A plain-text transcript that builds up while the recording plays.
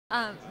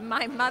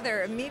My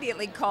mother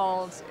immediately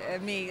called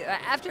me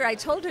after I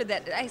told her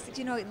that. I said,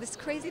 this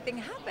crazy thing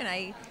happened.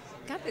 I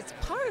got this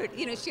part.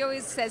 She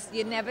always says,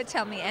 you never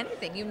tell me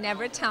anything. You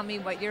never tell me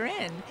what you're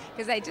in,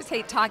 because I just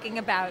hate talking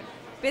about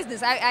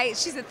business.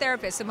 She's a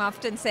therapist. So I'm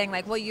often saying,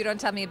 like, well, you don't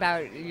tell me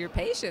about your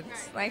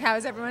patients. Like, how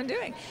is everyone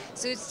doing?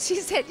 So she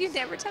said, you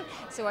never tell me.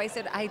 So I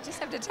said, I just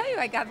have to tell you,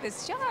 I got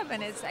this job,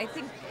 and I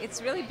think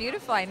it's really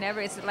beautiful.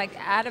 It's like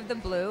out of the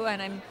blue,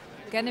 and I'm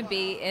going to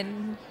be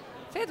in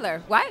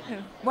Fiddler. What?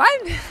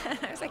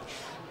 I was like,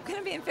 I'm going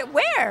to be in Fiddler.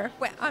 Where?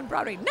 On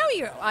Broadway. No,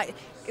 you're.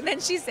 And then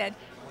she said,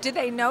 do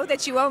they know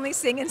that you only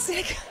sing in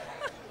sync?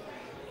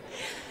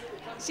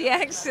 She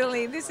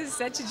actually, this is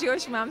such a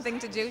Jewish mom thing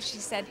to do. She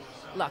said,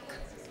 look,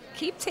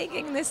 keep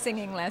taking the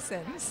singing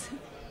lessons.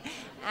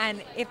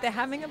 And if they're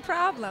having a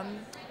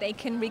problem, they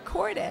can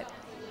record it.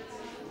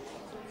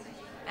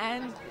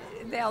 And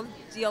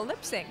you'll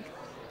lip sync.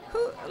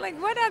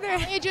 What other?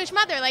 A Jewish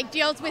mother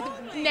deals with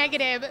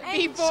negative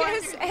people.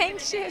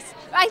 Anxious.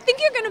 I think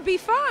you're going to be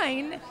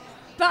fine,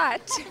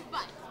 but.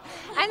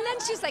 And then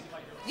she's like,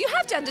 you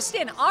have to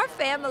understand, our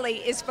family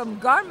is from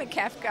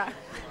Garmakefka,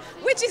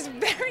 which is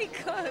very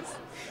close.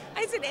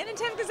 I said,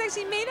 Anatevka's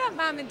actually made up,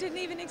 Mom. It didn't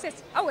even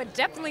exist. Oh, it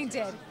definitely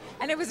did.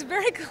 And it was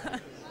very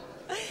close.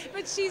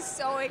 But she's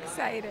so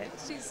excited.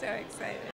 She's so excited.